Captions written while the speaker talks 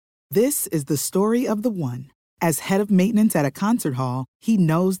This is the story of the one. As head of maintenance at a concert hall, he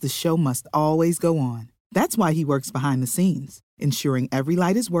knows the show must always go on. That's why he works behind the scenes, ensuring every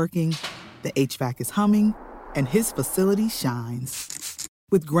light is working, the HVAC is humming, and his facility shines.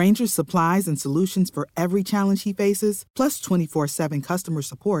 With Grainger's supplies and solutions for every challenge he faces, plus 24/7 customer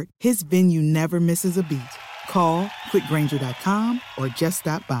support, his venue never misses a beat. Call quickgrainger.com or just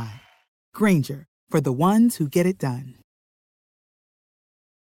stop by. Grainger, for the ones who get it done.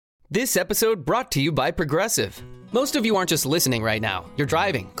 This episode brought to you by Progressive. Most of you aren't just listening right now. You're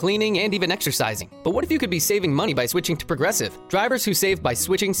driving, cleaning, and even exercising. But what if you could be saving money by switching to Progressive? Drivers who save by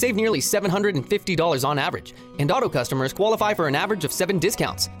switching save nearly $750 on average. And auto customers qualify for an average of 7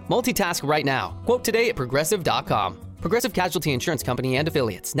 discounts. Multitask right now. Quote today at Progressive.com. Progressive Casualty Insurance Company and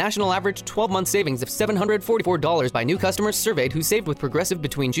Affiliates. National average 12-month savings of $744 by new customers surveyed who saved with Progressive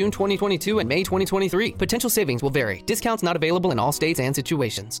between June 2022 and May 2023. Potential savings will vary. Discounts not available in all states and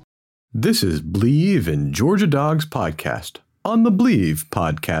situations. This is Believe in Georgia Dogs podcast on the Believe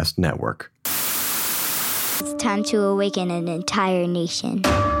Podcast Network. It's time to awaken an entire nation.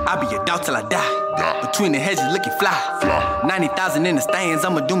 I'll be your dog till I die. Between the hedges looking fly. 90,000 in the stands,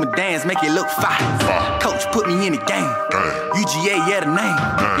 I'ma do my dance, make it look fine. Coach put me in the game. UGA, yeah, the name.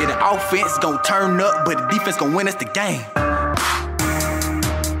 Yeah, the offense gon' turn up, but the defense gon' win us the game.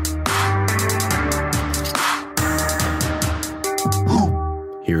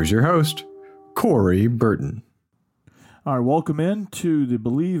 Here's your host, Corey Burton. All right, welcome in to the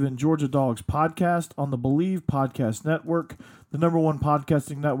Believe in Georgia Dogs podcast on the Believe Podcast Network, the number one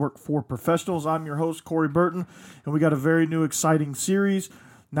podcasting network for professionals. I'm your host, Corey Burton, and we got a very new, exciting series.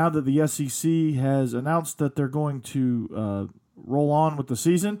 Now that the SEC has announced that they're going to roll on with the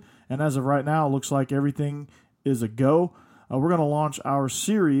season, and as of right now, it looks like everything is a go. We're going to launch our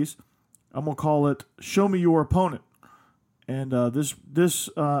series. I'm going to call it Show Me Your Opponent. And this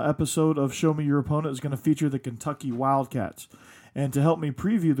episode of Show Me Your Opponent is going to feature the Kentucky Wildcats. And to help me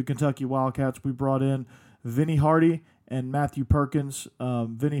preview the Kentucky Wildcats, we brought in Vinny Hardy and Matthew Perkins.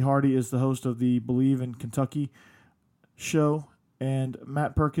 Vinny Hardy is the host of the Believe in Kentucky show, and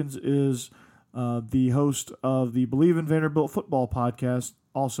Matt Perkins is the host of the Believe in Vanderbilt football podcast,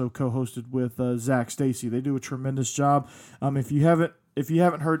 also co-hosted with Zach Stacy. They do a tremendous job. If you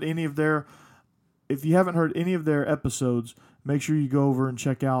haven't heard any of their episodes, make sure you go over and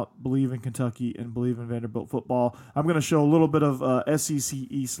check out Believe in Kentucky and Believe in Vanderbilt football. I'm going to show a little bit of SEC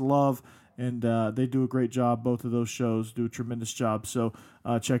East love, and they do a great job. Both of those shows do a tremendous job, so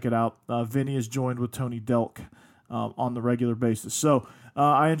check it out. Vinny is joined with Tony Delk on the regular basis. So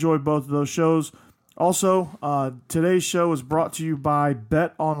I enjoy both of those shows. Also, today's show is brought to you by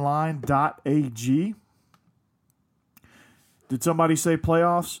betonline.ag. Did somebody say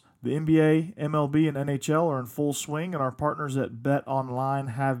playoffs? The NBA, MLB, and NHL are in full swing, and our partners at BetOnline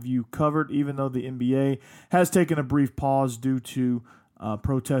have you covered, even though the NBA has taken a brief pause due to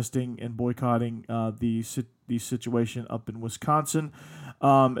protesting and boycotting the situation up in Wisconsin.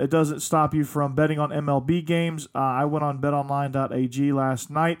 It doesn't stop you from betting on MLB games. I went on betonline.ag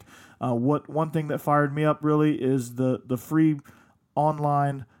last night. One thing that fired me up really is the free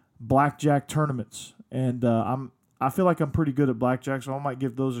online blackjack tournaments, and I feel like I'm pretty good at blackjack, so I might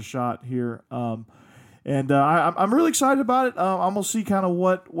give those a shot here. I'm really excited about it. I'm going to see kind of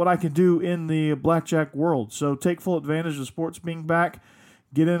what I can do in the blackjack world. So take full advantage of sports being back.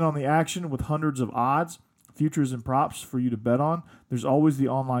 Get in on the action with hundreds of odds, futures, and props for you to bet on. There's always the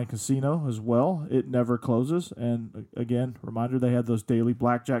online casino as well. It never closes. And again, reminder, they had those daily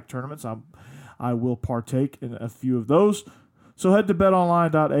blackjack tournaments. I will partake in a few of those. So head to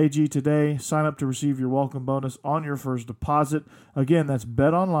betonline.ag today. Sign up to receive your welcome bonus on your first deposit. Again, that's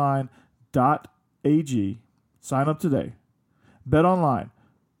betonline.ag. Sign up today. BetOnline,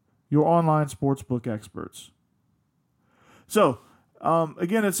 your online sportsbook experts. So,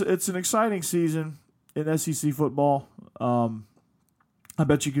 again, it's an exciting season in SEC football. I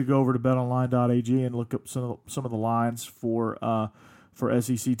bet you could go over to betonline.ag and look up some of the lines for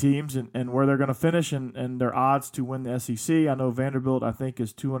SEC teams and where they're going to finish and their odds to win the SEC. I know Vanderbilt, I think,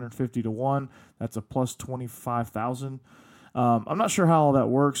 is 250 to 1. That's a plus 25,000. I'm not sure how all that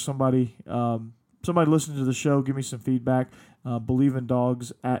works. Somebody listen to the show, give me some feedback.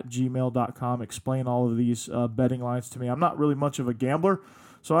 BelieveInDogs@gmail.com. Explain all of these betting lines to me. I'm not really much of a gambler,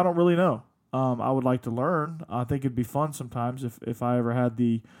 so I don't really know. I would like to learn. I think it'd be fun sometimes if I ever had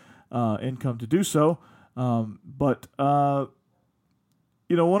the income to do so. But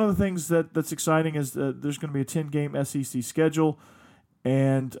one of the things that's exciting is that there's going to be a 10-game SEC schedule,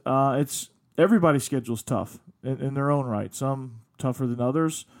 and everybody's schedule is tough in their own right. Some tougher than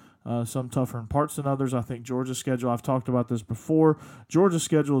others. some tougher in parts than others. I think Georgia's schedule, I've talked about this before, Georgia's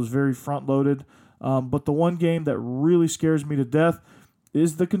schedule is very front-loaded. But the one game that really scares me to death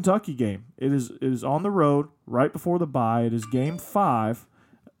is the Kentucky game. It is on the road right before the bye. It is game 5,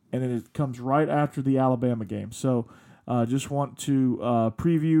 and it comes right after the Alabama game. So just want to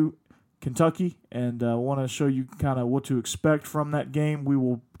preview Kentucky and want to show you kind of what to expect from that game. We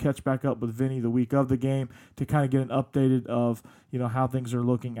will catch back up with Vinny the week of the game to kind of get an updated of how things are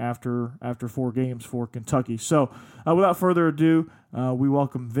looking after 4 games for Kentucky. So without further ado, we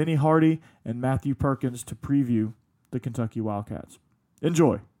welcome Vinny Hardy and Matthew Perkins to preview the Kentucky Wildcats.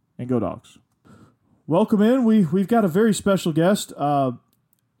 Enjoy and go Dogs. Welcome in. We've got a very special guest.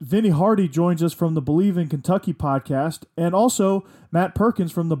 Vinny Hardy joins us from the Believe in Kentucky podcast, and also Matt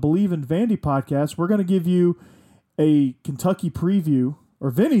Perkins from the Believe in Vandy podcast. We're going to give you a Kentucky preview, or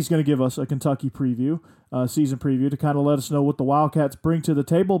Vinny's going to give us a Kentucky preview, season preview, to kind of let us know what the Wildcats bring to the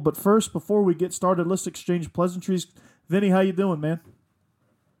table. But first, before we get started, let's exchange pleasantries. Vinny, how you doing, man?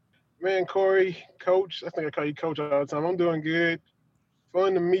 Man, Corey, Coach, I think I call you Coach all the time. I'm doing good.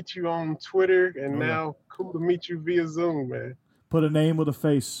 Fun to meet you on Twitter, and now cool to meet you via Zoom, man. Put a name with a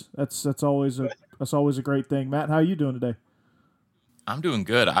face. That's always a great thing. Matt, how are you doing today? I'm doing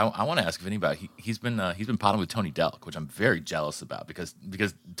good. I want to ask Vinny about he's been potting with Tony Delk, which I'm very jealous about because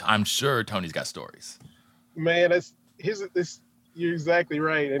I'm sure Tony's got stories. Man, you're exactly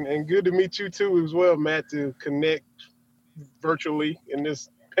right, and good to meet you too as well, Matt. To connect virtually in this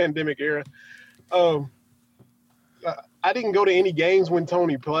pandemic era. I didn't go to any games when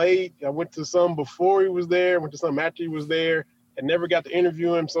Tony played. I went to some before he was there. Went to some after he was there. And never got to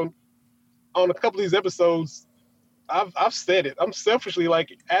interview him. So on a couple of these episodes, I've said it. I'm selfishly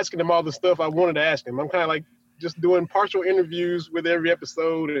asking him all the stuff I wanted to ask him. I'm kind of just doing partial interviews with every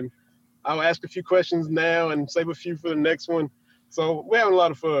episode, and I'll ask a few questions now and save a few for the next one. So we're having a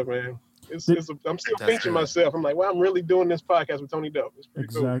lot of fun, man. I'm still pinching myself. I'm like, well, I'm really doing this podcast with Tony Delk. It's pretty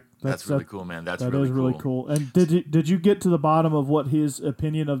cool. That's really cool, man. That is really cool. And did you get to the bottom of what his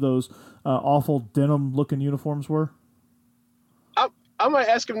opinion of those awful denim-looking uniforms were? I might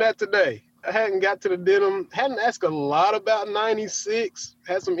ask him that today. I hadn't got to the denim. Hadn't asked a lot about 96.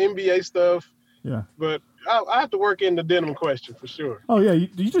 Had some NBA stuff. Yeah. But I have to work in the denim question for sure. Oh, yeah.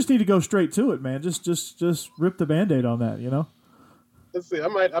 You just need to go straight to it, man. Just rip the Band-Aid on that, Let's see. I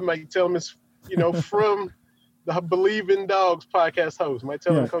might tell him it's, from the Believe in Dogs podcast host. I might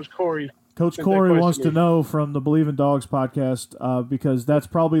tell him Coach Corey. Coach Corey wants to know from the Believe in Dogs podcast because that's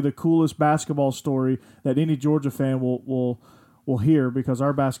probably the coolest basketball story that any Georgia fan will hear, because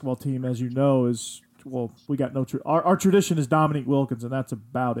our basketball team, as you know, we got no our tradition is Dominique Wilkins, and that's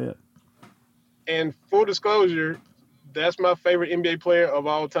about it. And full disclosure, that's my favorite NBA player of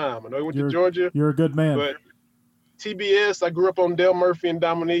all time. I know he went to Georgia. You're a good man. But TBS, I grew up on Dale Murphy and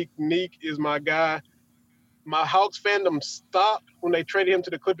Dominique. Neek is my guy. My Hawks fandom stopped when they traded him to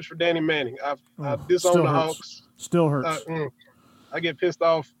the Clippers for Danny Manning. I've disowned the Hawks. Still hurts. I get pissed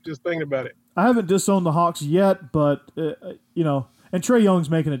off just thinking about it. I haven't disowned the Hawks yet, but, and Trae Young's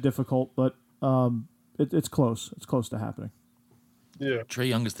making it difficult, but it's close. It's close to happening. Yeah. Trae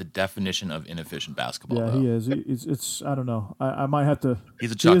Young is the definition of inefficient basketball. Yeah, though. He is. It's I don't know. I might have to.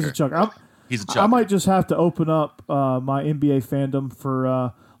 He's a chucker. He is a chucker. He's a chucker. I might just have to open up my NBA fandom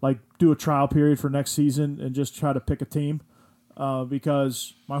for do a trial period for next season and just try to pick a team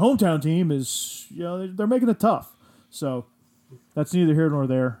because my hometown team is they're making it tough. So that's neither here nor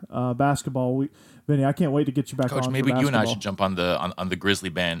there. Basketball, Vinny, I can't wait to get you back Coach, on. Maybe you and I should jump on the Grizzly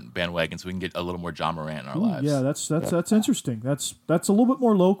bandwagon so we can get a little more John Morant in our lives. Yeah, that's interesting. That's a little bit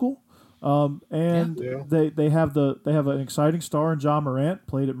more local. They have an exciting star in John Morant,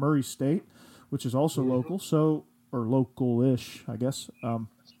 played at Murray State, which is also local, or local-ish, I guess.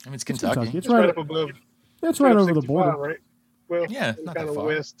 It's Kentucky. It's right up above. Yeah, it's right over the border, right? Well, yeah, not kind of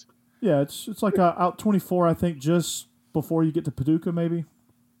west. Yeah, it's like out 24, I think, just before you get to Paducah, maybe.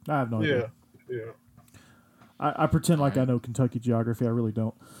 I have no idea. Yeah. I pretend like I know Kentucky geography. I really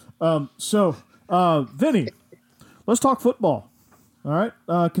don't. Vinny, let's talk football. All right,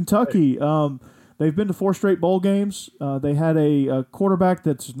 Kentucky. They've been to 4 straight bowl games. They had a quarterback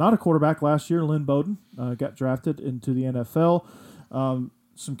that's not a quarterback last year, Lynn Bowden, got drafted into the NFL.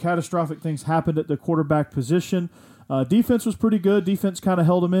 Some catastrophic things happened at the quarterback position. Defense was pretty good. Defense kind of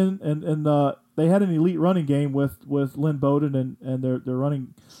held them in, and they had an elite running game with Lynn Bowden and their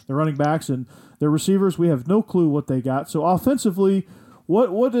running backs and their receivers. We have no clue what they got. So offensively,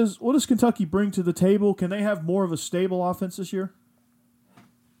 what does Kentucky bring to the table? Can they have more of a stable offense this year?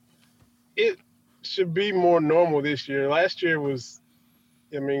 It should be more normal this year. Last year was,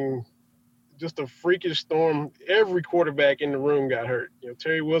 just a freakish storm. Every quarterback in the room got hurt.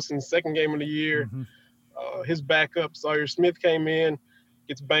 Terry Wilson's second game of the year. Mm-hmm. His backup, Sawyer Smith, came in,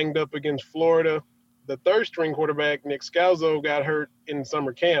 gets banged up against Florida. The third-string quarterback, Nick Scalzo, got hurt in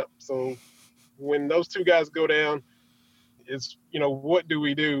summer camp. So when those two guys go down, it's, what do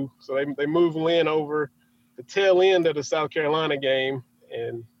we do? So they move Lynn over the tail end of the South Carolina game,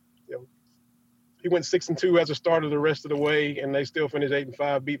 and he went 6-2 as a starter the rest of the way, and they still finished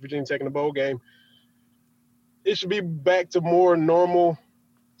 8-5, beat Virginia Tech in the bowl game. It should be back to more normal,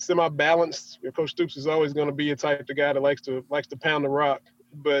 semi-balanced. Coach Stoops is always going to be a type of guy that likes to pound the rock.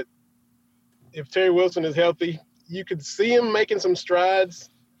 But if Terry Wilson is healthy, you could see him making some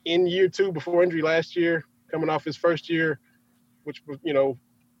strides in year 2 before injury last year, coming off his first year, which was,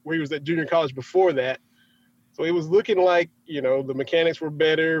 where he was at junior college before that. So it was looking like, the mechanics were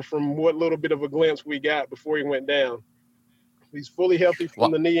better from what little bit of a glimpse we got before he went down. He's fully healthy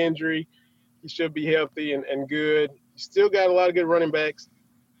from the knee injury. He should be healthy and good. He's still got a lot of good running backs.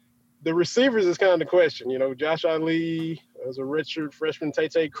 The receivers is kind of the question. Josh Ali, as a redshirt freshman,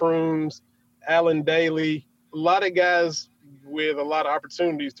 Tay Crooms, Allen Daly, a lot of guys with a lot of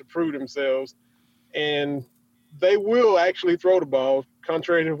opportunities to prove themselves. And they will actually throw the ball,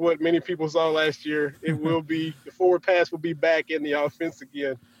 contrary to what many people saw last year. It will be – the forward pass will be back in the offense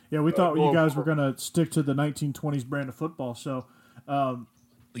again. Yeah, we thought you guys were going to stick to the 1920s brand of football. So,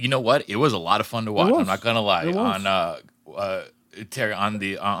 you know what? It was a lot of fun to watch. I'm not going to lie. On Terry, on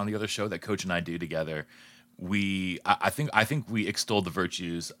the other show that Coach and I do together, I think we extolled the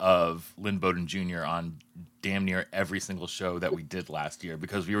virtues of Lynn Bowden Jr. on damn near every single show that we did last year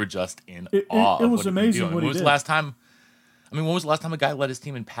because we were just in awe. It was amazing what he did. When was the last time a guy led his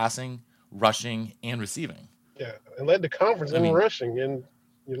team in passing, rushing, and receiving? Yeah, and led the conference in rushing in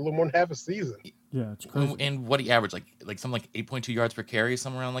a little more than half a season. Yeah, it's crazy. And what he averaged, like something like 8.2 yards per carry,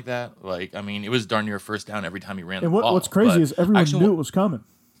 somewhere around like that. It was darn near a first down every time he ran the ball. What's crazy is everyone knew it was coming,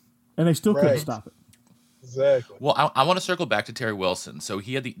 and they still couldn't stop it. Exactly. Well, I want to circle back to Terry Wilson. So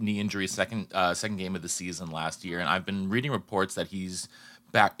he had the knee injury second game of the season last year, and I've been reading reports that he's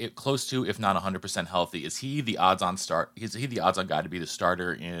back close to, if not 100% healthy. Is he the odds-on start? Is he the odds-on guy to be the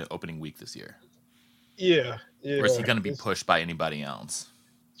starter in opening week this year? Yeah. Or is he going to be pushed by anybody else?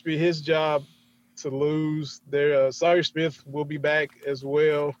 It's be his job to lose. Sawyer Smith will be back as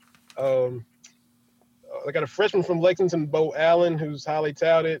well. I got a freshman from Lexington, Bo Allen, who's highly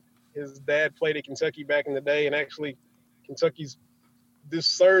touted. His dad played at Kentucky back in the day, and actually Kentucky's this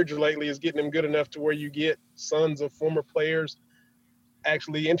surge lately is getting them good enough to where you get sons of former players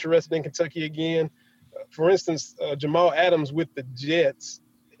actually interested in Kentucky again. For instance, Jamal Adams with the Jets,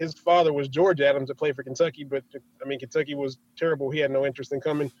 his father was George Adams that played for Kentucky, but, Kentucky was terrible. He had no interest in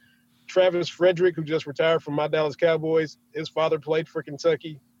coming. Travis Frederick, who just retired from my Dallas Cowboys, his father played for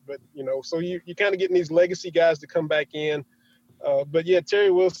Kentucky. But, so you kind of getting these legacy guys to come back in. But, yeah,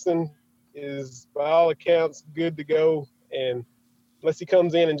 Terry Wilson is, by all accounts, good to go. And unless he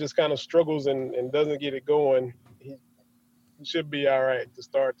comes in and just kind of struggles and doesn't get it going, he should be all right to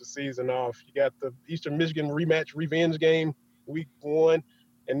start the season off. You got the Eastern Michigan rematch revenge game week 1,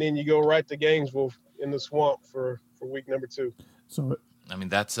 and then you go right to Gainesville in the swamp for week number 2. So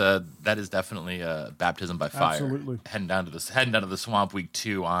that is definitely a baptism by fire. Absolutely. Heading down to the swamp week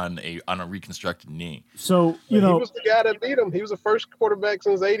 2 on a reconstructed knee. So he was the guy that beat him. He was the first quarterback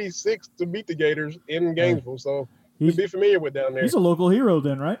since '86 to beat the Gators in Gainesville. So he'd be familiar with down there. He's a local hero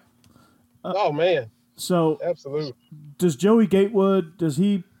then, right? Oh man. So absolutely. Does Joey Gatewood, does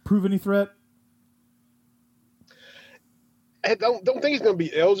he prove any threat? I don't think he's going to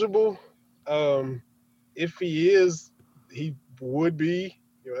be eligible. If he is, he would be.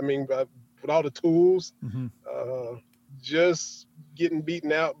 With all the tools, just getting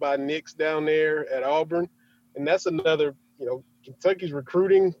beaten out by Knicks down there at Auburn, and that's another. Kentucky's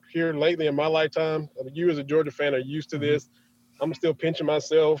recruiting here lately in my lifetime. You as a Georgia fan are used to this. I'm still pinching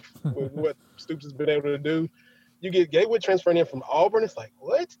myself with what Stoops has been able to do. You get Gatewood transferring in from Auburn. It's like,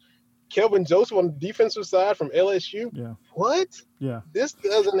 what? Kelvin Joseph on the defensive side from LSU. Yeah. What? Yeah. This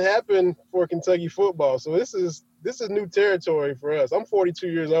doesn't happen for Kentucky football. So this is new territory for us. I'm 42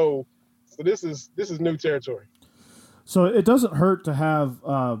 years old, so this is new territory. So it doesn't hurt to have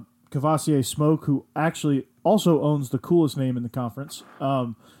Cavassier Smoke, who actually also owns the coolest name in the conference,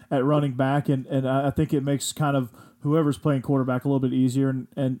 at running back, and I think it makes kind of whoever's playing quarterback a little bit easier,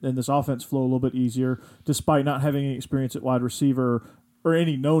 and this offense flow a little bit easier, despite not having any experience at wide receiver or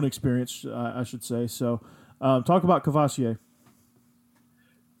any known experience, I should say. So, talk about Cavassier.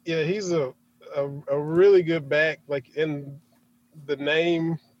 Yeah, he's a really good back. Like, in the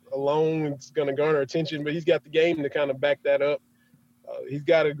name alone, it's going to garner attention, but he's got the game to kind of back that up. He's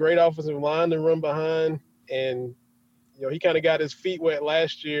got a great offensive line to run behind, and he kind of got his feet wet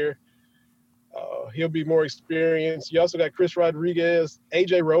last year. He'll be more experienced. You also got Chris Rodriguez.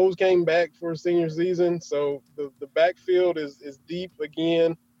 A.J. Rose came back for his senior season, so the backfield is deep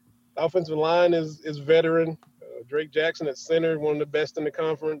again. The offensive line is veteran. Drake Jackson at center, one of the best in the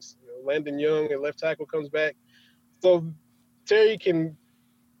conference. Landon Young at left tackle comes back. So Terry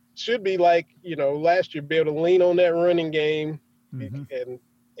should be like, last year, be able to lean on that running game. Mm-hmm.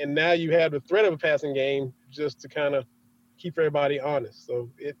 And now you have the threat of a passing game just to kind of keep everybody honest. So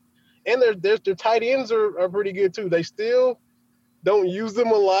their tight ends are pretty good too. They still don't use them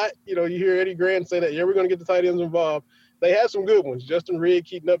a lot. You hear Eddie Grant say that, we're going to get the tight ends involved. They have some good ones. Justin Rigg,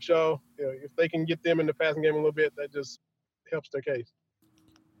 Keaton Upshaw. If they can get them in the passing game a little bit, that just helps their case.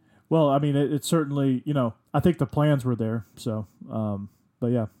 Well, I mean, it's certainly, I think the plans were there. So, but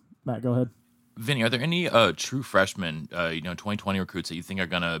yeah, Matt, go ahead. Vinny, are there any true freshmen, 2020 recruits that you think are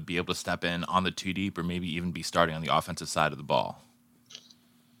going to be able to step in on the 2 deep or maybe even be starting on the offensive side of the ball?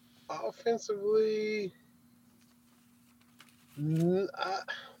 Offensively, I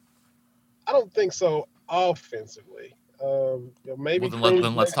don't think so. Offensively, maybe. Well,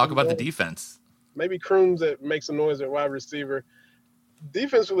 then let's talk about the defense. Maybe Crooms that makes a noise at wide receiver.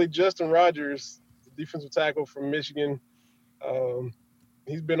 Defensively, Justin Rogers, defensive tackle from Michigan.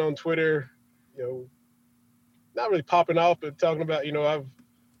 He's been on Twitter, not really popping off, but talking about,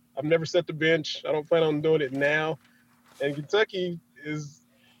 I've never set the bench. I don't plan on doing it now. And Kentucky is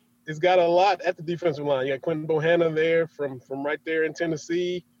got a lot at the defensive line. You got Quentin Bohanna there from right there in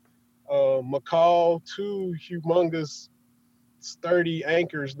Tennessee. McCall, 2 humongous, sturdy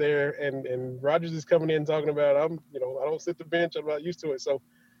anchors there, and Rogers is coming in talking about I don't sit the bench. I'm not used to it. So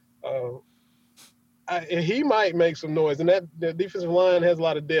he might make some noise, and that the defensive line has a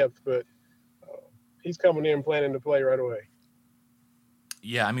lot of depth, but he's coming in planning to play right away.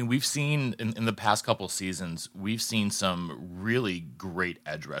 Yeah, I mean, we've seen in the past couple of seasons, we've seen some really great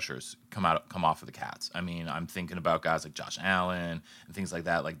edge rushers come off of the Cats. I mean, I'm thinking about guys like Josh Allen and things like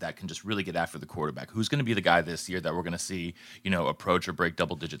that can just really get after the quarterback. Who's going to be the guy this year that we're going to see, approach or break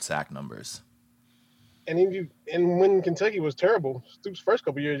double-digit sack numbers? And when Kentucky was terrible, Stoops' first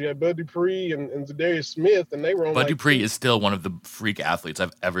couple of years, you had Bud Dupree and Zadarius Smith, and they were on. Bud Dupree is still one of the freak athletes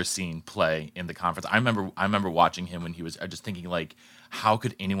I've ever seen play in the conference. I remember watching him when he was just thinking, like, how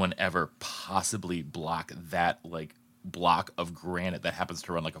could anyone ever possibly block that block of granite that happens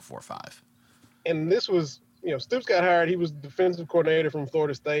to run like a 4.5? And this was, Stoops got hired. He was defensive coordinator from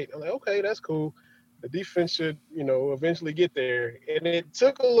Florida State. I'm like, okay, that's cool. The defense should, eventually get there. And it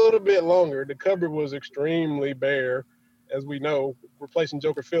took a little bit longer. The cupboard was extremely bare, as we know, replacing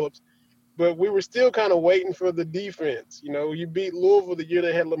Joker Phillips. But we were still kind of waiting for the defense. You beat Louisville the year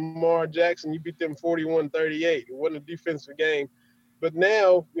they had Lamar Jackson. You beat them 41-38. It wasn't a defensive game. But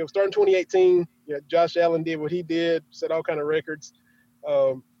now, starting 2018, Josh Allen did what he did, set all kind of records.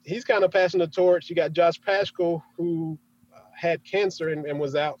 He's kind of passing the torch. You got Josh Paschal, who had cancer and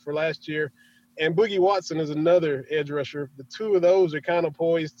was out for last year. And Boogie Watson is another edge rusher. The two of those are kind of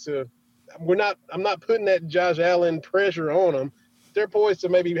poised to – I'm not putting that Josh Allen pressure on them. They're poised to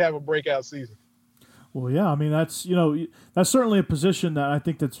maybe have a breakout season. Well, yeah, I mean, that's certainly a position that I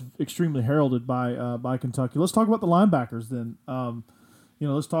think that's extremely heralded by Kentucky. Let's talk about the linebackers then.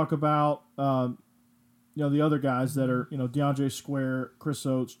 Let's talk about the other guys that are DeAndre Square, Chris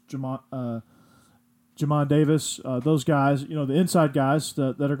Oates, Jamon Davis, those guys. The inside guys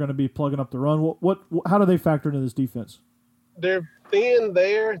that are going to be plugging up the run. How do they factor into this defense? They're thin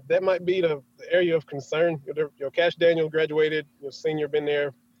there. That might be the area of concern. Cash Daniel graduated, senior, been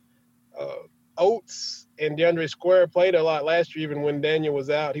there. Oates and DeAndre Square played a lot last year, even when Daniel was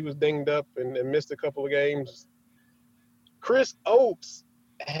out. He was dinged up and missed a couple of games. Chris Oates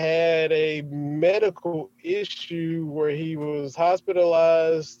had a medical issue where he was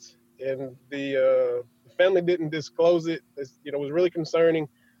hospitalized, and the family didn't disclose it. It was really concerning.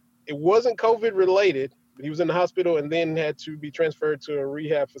 It wasn't COVID related, but he was in the hospital and then had to be transferred to a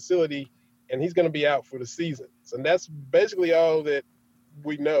rehab facility, and he's going to be out for the season. So that's basically all that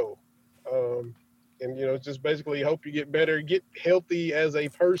we know. Just basically hope you get better, get healthy as a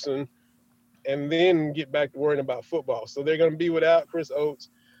person, and then get back to worrying about football. So they're going to be without Chris Oates.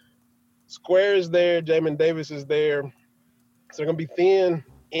 Square is there. Jamin Davis is there. So they're going to be thin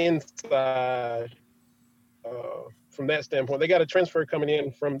inside from that standpoint. They got a transfer coming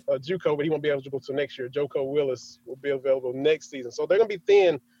in from JUCO, but he won't be eligible until next year. Joko Willis will be available next season. So they're going to be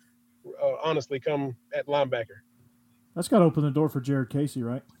thin, honestly, come at linebacker. That's got to open the door for Jared Casey,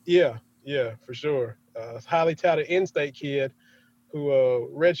 right? Yeah, for sure. Highly touted in-state kid. who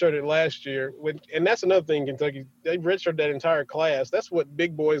redshirted last year. And that's another thing, Kentucky. They redshirted that entire class. That's what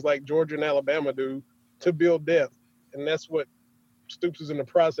big boys like Georgia and Alabama do to build depth. And that's what Stoops is in the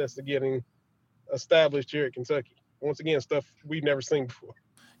process of getting established here at Kentucky. Once again, stuff we've never seen before.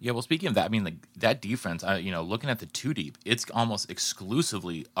 Yeah, well, speaking of that, I mean, like that defense, looking at the two deep, it's almost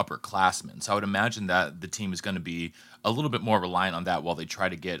exclusively upperclassmen. So I would imagine that the team is going to be a little bit more reliant on that while they try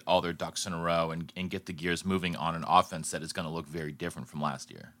to get all their ducks in a row and get the gears moving on an offense that is going to look very different from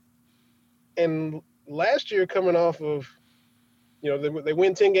last year. And last year, coming off of, they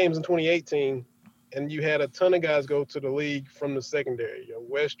win 10 games in 2018, and you had a ton of guys go to the league from the secondary.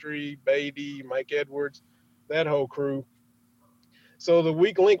 Westry, Beatty, Mike Edwards, that whole crew. So the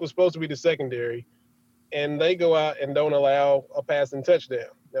weak link was supposed to be the secondary, and they go out and don't allow a passing touchdown.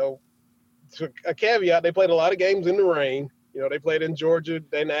 A caveat, they played a lot of games in the rain. They played in Georgia,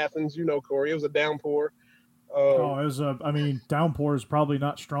 then Athens, Corey. It was a downpour. Downpour is probably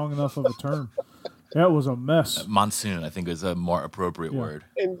not strong enough of a term. That was a mess. Monsoon, I think, is a more appropriate word.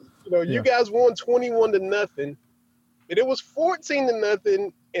 And, you guys won 21-0, and it was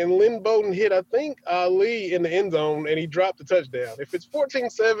 14-0. And Lynn Bowden hit, I think, Ali in the end zone, and he dropped the touchdown. If it's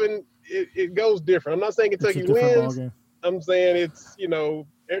 14-7, it goes different. I'm not saying Kentucky wins. I'm saying it's,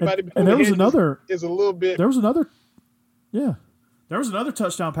 everybody. And there was another. Is a little bit. There was another. Yeah, there was another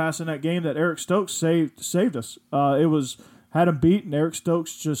touchdown pass in that game that Eric Stokes saved us. It had him beat, and Eric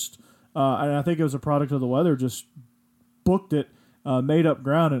Stokes just, and I think it was a product of the weather, just booked it, made up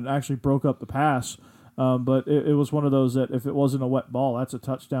ground, and actually broke up the pass. But it was one of those that if it wasn't a wet ball, that's a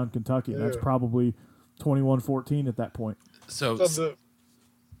touchdown Kentucky. Yeah. That's probably 21-14 at that point. So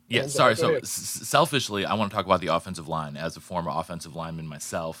selfishly, I want to talk about the offensive line as a former offensive lineman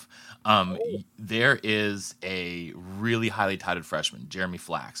myself. There is a really highly touted freshman, Jeremy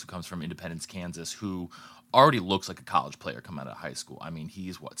Flax, who comes from Independence, Kansas, who already looks like a college player coming out of high school. I mean,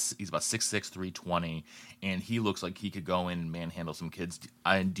 he's about 6'6", 320, and he looks like he could go in and manhandle some kids.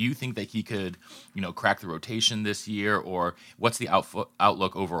 And do you think that he could, crack the rotation this year, or what's the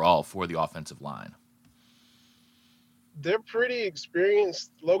outlook overall for the offensive line? They're pretty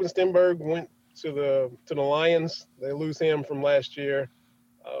experienced. Logan Stenberg went to the Lions. They lose him from last year.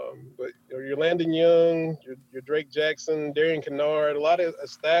 But you're Landon Young, you're Drake Jackson, Darian Kennard, a lot of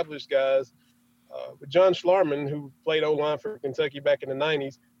established guys. With John Schlarman, who played O-line for Kentucky back in the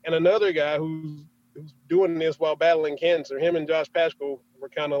 90s, and another guy who's doing this while battling cancer. Him and Josh Paschal were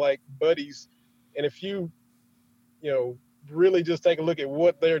kind of like buddies. And if you really just take a look at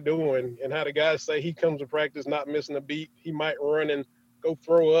what they're doing and how the guys say he comes to practice not missing a beat, he might run and go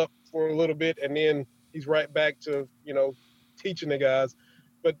throw up for a little bit, and then he's right back to, teaching the guys.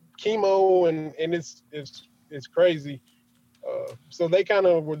 But chemo and it's crazy. So they kind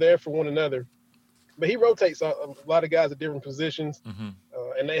of were there for one another. But he rotates a lot of guys at different positions,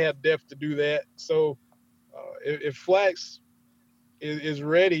 and they have depth to do that. So if Flax is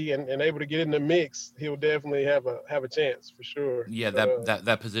ready and able to get in the mix, he'll definitely have a chance for sure. Yeah,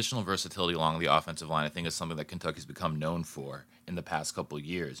 that positional versatility along the offensive line, I think, is something that Kentucky's become known for in the past couple of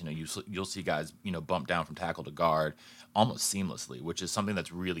years. You'll see guys bump down from tackle to guard almost seamlessly, which is something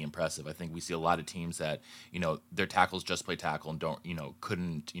that's really impressive. I think we see a lot of teams that their tackles just play tackle and don't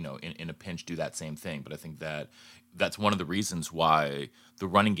couldn't in a pinch do that same thing. But I think that's one of the reasons why the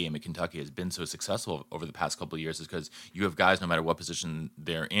running game at Kentucky has been so successful over the past couple of years, is because you have guys, no matter what position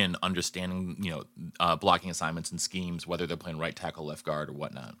they're in, understanding, blocking assignments and schemes, whether they're playing right tackle, left guard, or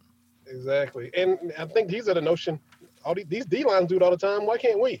whatnot. Exactly. And I think these are the notion. These D-lines do it all the time. Why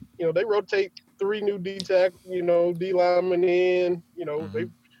can't we? They rotate 3 new D-tack, D linemen in, they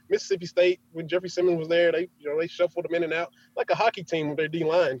Mississippi State, when Jeffrey Simmons was there, they shuffled them in and out like a hockey team with their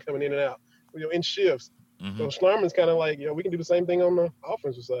D-line coming in and out, in shifts. So Schlarman's kind of like, we can do the same thing on the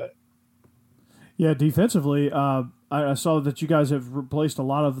offensive side. Yeah, defensively, I saw that you guys have replaced a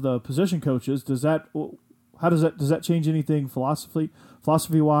lot of the position coaches. Does that change anything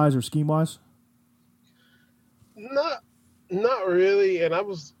philosophy-wise or scheme-wise? Not really. And I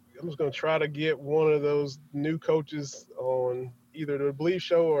was going to try to get one of those new coaches on either the Believe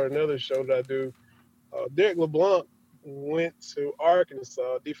show or another show that I do. Derek LeBlanc went to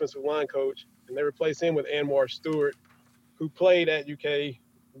Arkansas, defensive line coach, and they replaced him with Anwar Stewart, who played at UK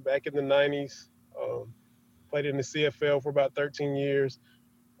back in the 90s, played in the CFL for about 13 years.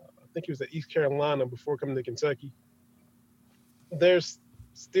 I think he was at East Carolina before coming to Kentucky. There's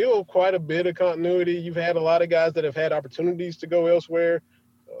still quite a bit of continuity. You've had a lot of guys that have had opportunities to go elsewhere.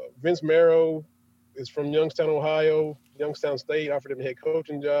 Vince Marrow is from Youngstown, Ohio. Youngstown State offered him a head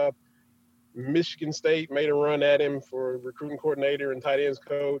coaching job. Michigan State made a run at him for recruiting coordinator and tight ends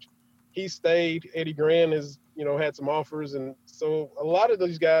coach. he stayed. Eddie Grant has, had some offers, and so a lot of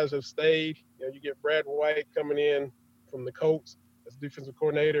these guys have stayed. You get Brad White coming in from the Colts as defensive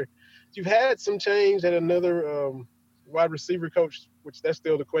coordinator. You've had some change at another wide receiver coach, which that's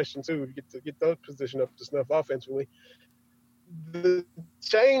still the question too. You get to get that position up to snuff offensively. The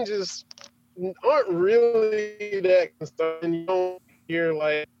changes aren't really that concerning. You don't hear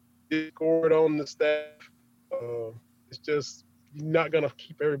like discord on the staff. It's just you're not gonna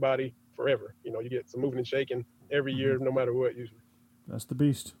keep everybody forever. You get some moving and shaking every year, no matter what. Usually, that's the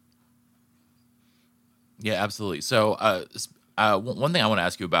beast. Yeah, absolutely. So, one thing I want to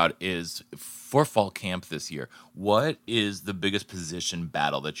ask you about is for fall camp this year, what is the biggest position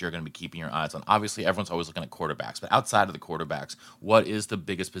battle that you're going to be keeping your eyes on? Obviously, everyone's always looking at quarterbacks, but outside of the quarterbacks, what is the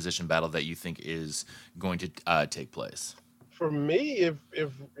biggest position battle that you think is going to take place? For me,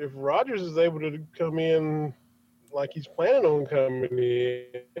 if Rodgers is able to come in like he's planning on coming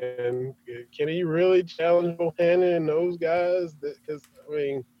in, can he really challenge Bohannon and those guys? Because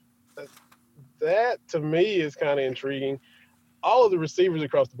that to me is kind of intriguing. All of the receivers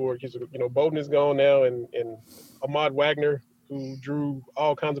across the board, Bowden is gone now, and Ahmad Wagner, who drew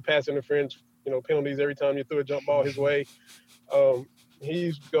all kinds of pass interference, penalties every time you threw a jump ball his way.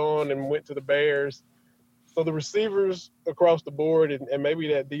 He's gone and went to the Bears. So the receivers across the board, and maybe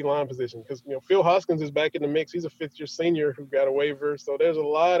that D-line position, because Phil Hoskins is back in the mix. He's a fifth-year senior who got a waiver, so there's a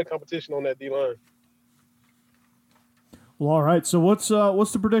lot of competition on that D-line. Well, all right. So what's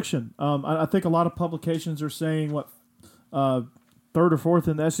the prediction? I think a lot of publications are saying third or fourth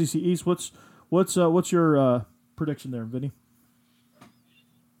in the SEC East. What's your prediction there, Vinny?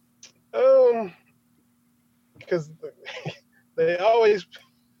 Because they always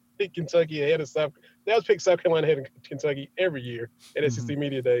pick Kentucky ahead of South. They always pick South Carolina ahead of Kentucky every year at SEC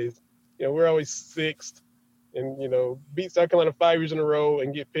Media Days. We're always sixth, and beat South Carolina 5 years in a row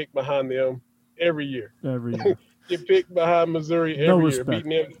and get picked behind them every year. Every year. Get picked behind Missouri every year, beating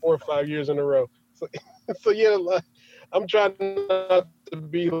them 4 or 5 years in a row. So yeah, I'm trying not to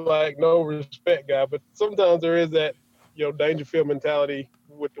be like no respect guy, but sometimes there is that Dangerfield mentality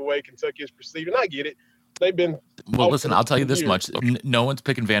with the way Kentucky is perceived, and I get it. They've been listen. I'll tell you this much: no one's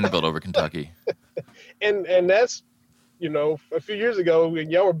picking Vanderbilt over Kentucky. and that's a few years ago when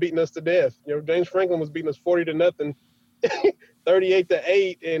y'all were beating us to death. James Franklin was beating us 40-0,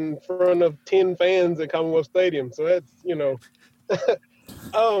 38-8 in front of 10 fans at Commonwealth Stadium. So that's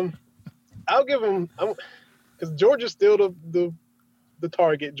I'll give them because Georgia's still the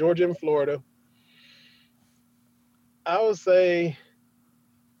target. Georgia and Florida. I would say,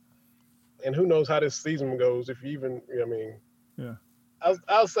 and who knows how this season goes? If you even, yeah,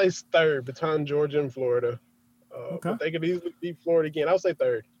 I'll say third between Georgia and Florida. Okay. But they could easily beat Florida again. I'll say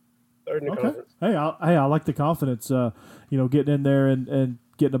third in the conference. Hey, I like the confidence. Getting in there and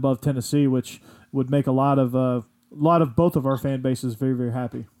getting above Tennessee, which would make a lot of both of our fan bases very, very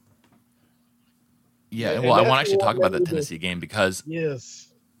happy. Yeah, well, I want to actually talk about that Tennessee game because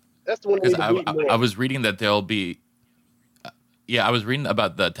yes, that's the one. Because I was reading that there'll be. Yeah, I was reading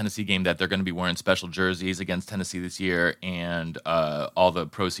about the Tennessee game that they're going to be wearing special jerseys against Tennessee this year, and all the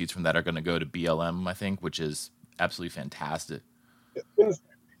proceeds from that are going to go to BLM, I think, which is absolutely fantastic.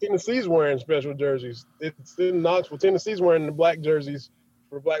 Tennessee's wearing special jerseys. It's in Knoxville. Tennessee's wearing the black jerseys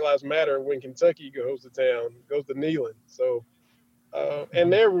for Black Lives Matter when Kentucky goes to town, goes to Neyland. So,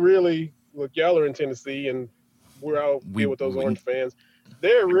 and they're really, look, y'all are in Tennessee, and we're out here with those Orange fans.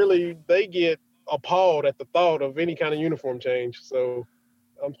 They get appalled at the thought of any kind of uniform change. So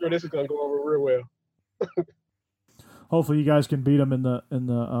I'm sure this is going to go over real well. Hopefully you guys can beat them in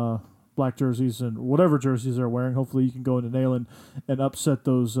the black jerseys and whatever jerseys they're wearing. Hopefully you can go into Neyland and upset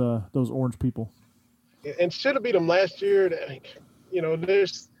those orange people. And should have beat them last year.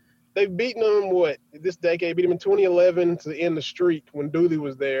 They've beaten them this decade. Beat them in 2011 to end the streak when Dooley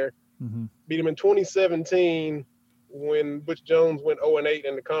was there. Mm-hmm. Beat them in 2017 when Butch Jones went 0-8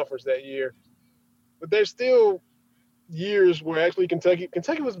 in the conference that year. But there's still years where actually Kentucky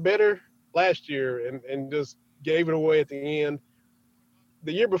was better last year and just gave it away at the end.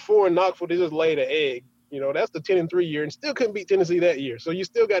 The year before in Knoxville, they just laid an egg. That's the 10-3 year and still couldn't beat Tennessee that year. So you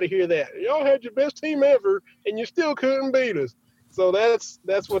still got to hear that. Y'all had your best team ever and you still couldn't beat us. So that's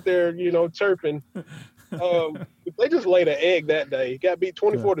what they're, chirping. They just laid an egg that day. Got beat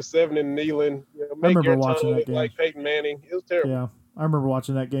 24-7 in Neyland. I remember watching that game. Like Peyton Manning. It was terrible. Yeah, I remember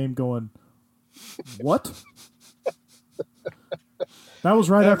watching that game going, what? That was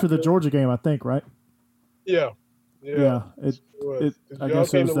right after the Georgia game, I think, right? Yeah. I guess it was to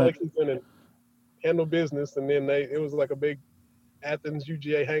that. Lexington and handle business, and then it was like a big Athens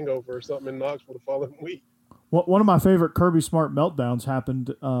UGA hangover or something in Knoxville the following week. One of my favorite Kirby Smart meltdowns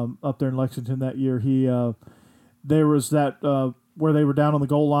happened up there in Lexington that year. There was that where they were down on the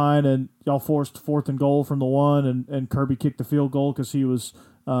goal line and y'all forced 4th and goal from the 1, and Kirby kicked the field goal because he was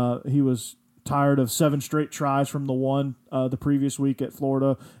tired of 7 straight tries from the 1 the previous week at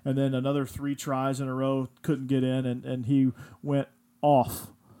Florida, and then another 3 tries in a row, couldn't get in, and he went off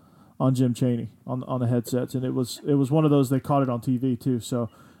on Jim Chaney on the headsets, and it was one of those, they caught it on TV too. So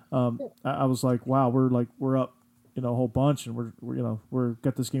I was like, wow, we're up, a whole bunch, and we're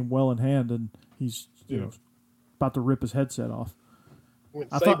got this game well in hand, and he's about to rip his headset off.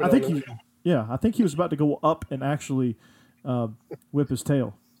 I think he was about to go up and actually whip his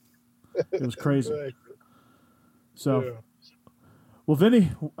tail. It was crazy. So, well,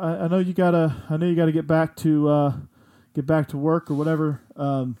 Vinny, I know you gotta get back to work or whatever.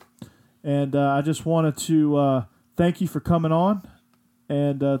 And I just wanted to thank you for coming on,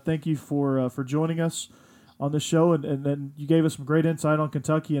 and thank you for joining us on this show. And then you gave us some great insight on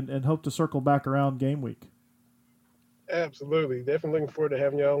Kentucky, and hope to circle back around game week. Absolutely. Definitely looking forward to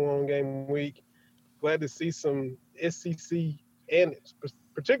having y'all on game week. Glad to see some SEC and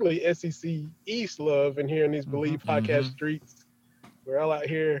particularly SEC East love in here in these Believe podcast streets. We're all out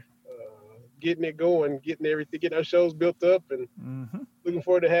here getting it going, getting our shows built up, and looking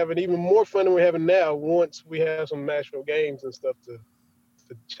forward to having even more fun than we're having now once we have some Nashville games and stuff to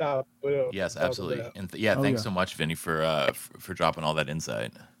chop it up. Yes, absolutely. And thanks so much, Vinny, for dropping all that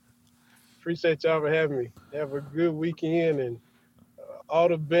insight. Appreciate y'all for having me. Have a good weekend, and all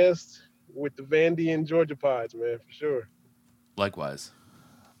the best with the Vandy and Georgia Pods, man, for sure. Likewise.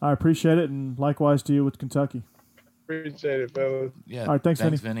 I appreciate it, and likewise to you with Kentucky. Appreciate it, fellas. Yeah. All right, thanks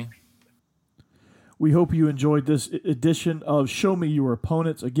Vinny. We hope you enjoyed this edition of Show Me Your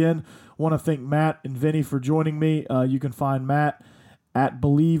Opponents. Again, want to thank Matt and Vinny for joining me. You can find Matt at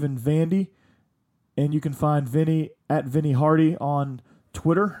Believe in Vandy, and you can find Vinny at Vinny Hardy on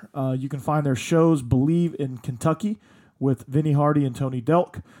Twitter. You can find their shows Believe in Kentucky with Vinny Hardy and Tony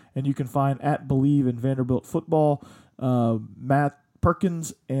Delk, and you can find at Believe in Vanderbilt Football Matt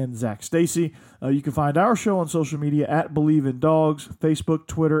Perkins and Zach Stacy. You can find our show on social media at Believe in Dogs, Facebook,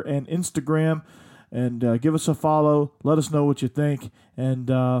 Twitter, and Instagram. And give us a follow. Let us know what you think, and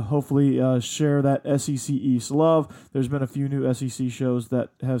hopefully share that SEC East love. There's been a few new SEC shows that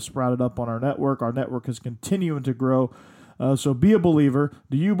have sprouted up on our network. Our network is continuing to grow. So be a believer.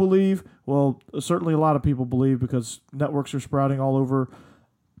 Do you believe? Well, certainly a lot of people believe, because networks are sprouting all over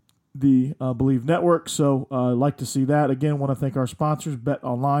the Believe network. So I'd like to see that. Again, want to thank our sponsors,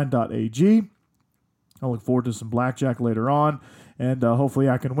 betonline.ag. I look forward to some blackjack later on, and hopefully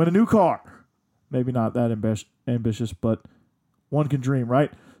I can win a new car. Maybe not that ambitious, but one can dream, right?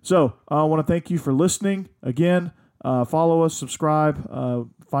 So I want to thank you for listening. Again, follow us, subscribe,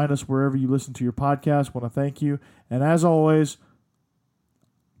 find us wherever you listen to your podcast. Want to thank you. And as always,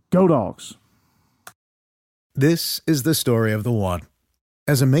 go Dogs. This is the story of the one.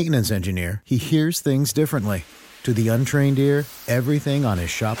 As a maintenance engineer, he hears things differently. To the untrained ear, everything on his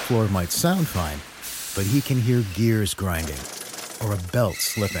shop floor might sound fine, but he can hear gears grinding or a belt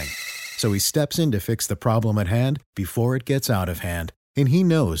slipping. So he steps in to fix the problem at hand before it gets out of hand. And he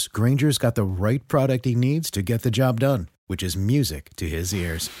knows Grainger's got the right product he needs to get the job done, which is music to his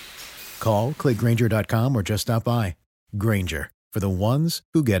ears. Call, click Grainger.com, or just stop by. Grainger, for the ones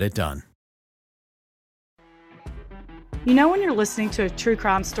who get it done. You know when you're listening to a true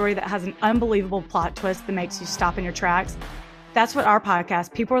crime story that has an unbelievable plot twist that makes you stop in your tracks? That's what our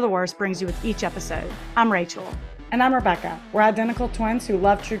podcast, People Are the Worst, brings you with each episode. I'm Rachel. And I'm Rebecca. We're identical twins who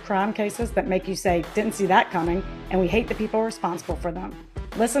love true crime cases that make you say, didn't see that coming, and we hate the people responsible for them.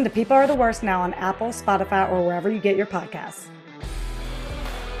 Listen to People Are the Worst now on Apple, Spotify, or wherever you get your podcasts.